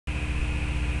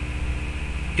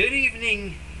Good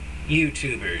evening,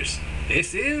 YouTubers.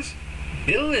 This is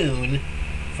Balloon45.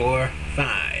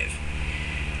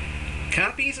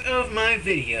 Copies of my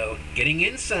video, Getting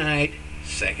Inside,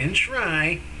 second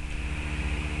try,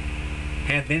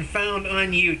 have been found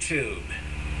on YouTube.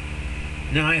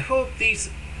 Now I hope these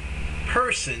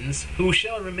persons, who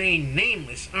shall remain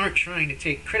nameless, aren't trying to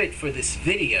take credit for this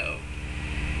video.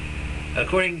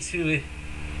 According to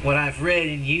what I've read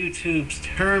in YouTube's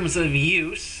terms of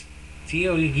use,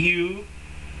 TOU,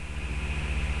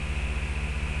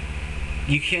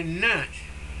 you cannot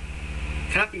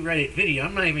copyright a video.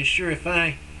 I'm not even sure if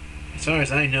as far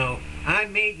as I know, I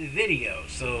made the video,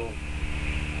 so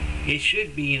it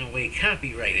should be in a way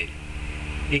copyrighted.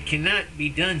 It cannot be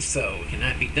done so. It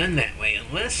cannot be done that way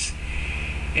unless,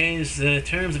 as the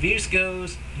terms of use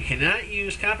goes, you cannot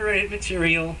use copyrighted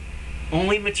material,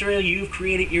 only material you've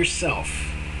created yourself.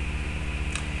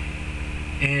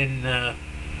 And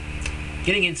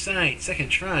Getting Inside second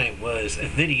try was a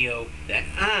video that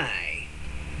I,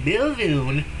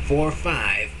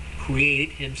 Balloon45,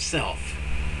 created himself.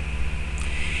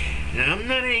 Now I'm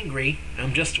not angry,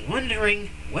 I'm just wondering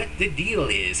what the deal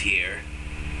is here.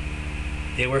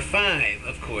 There were 5,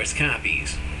 of course,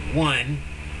 copies. 1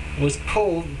 was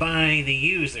pulled by the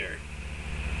user.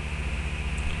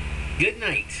 Good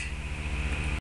night.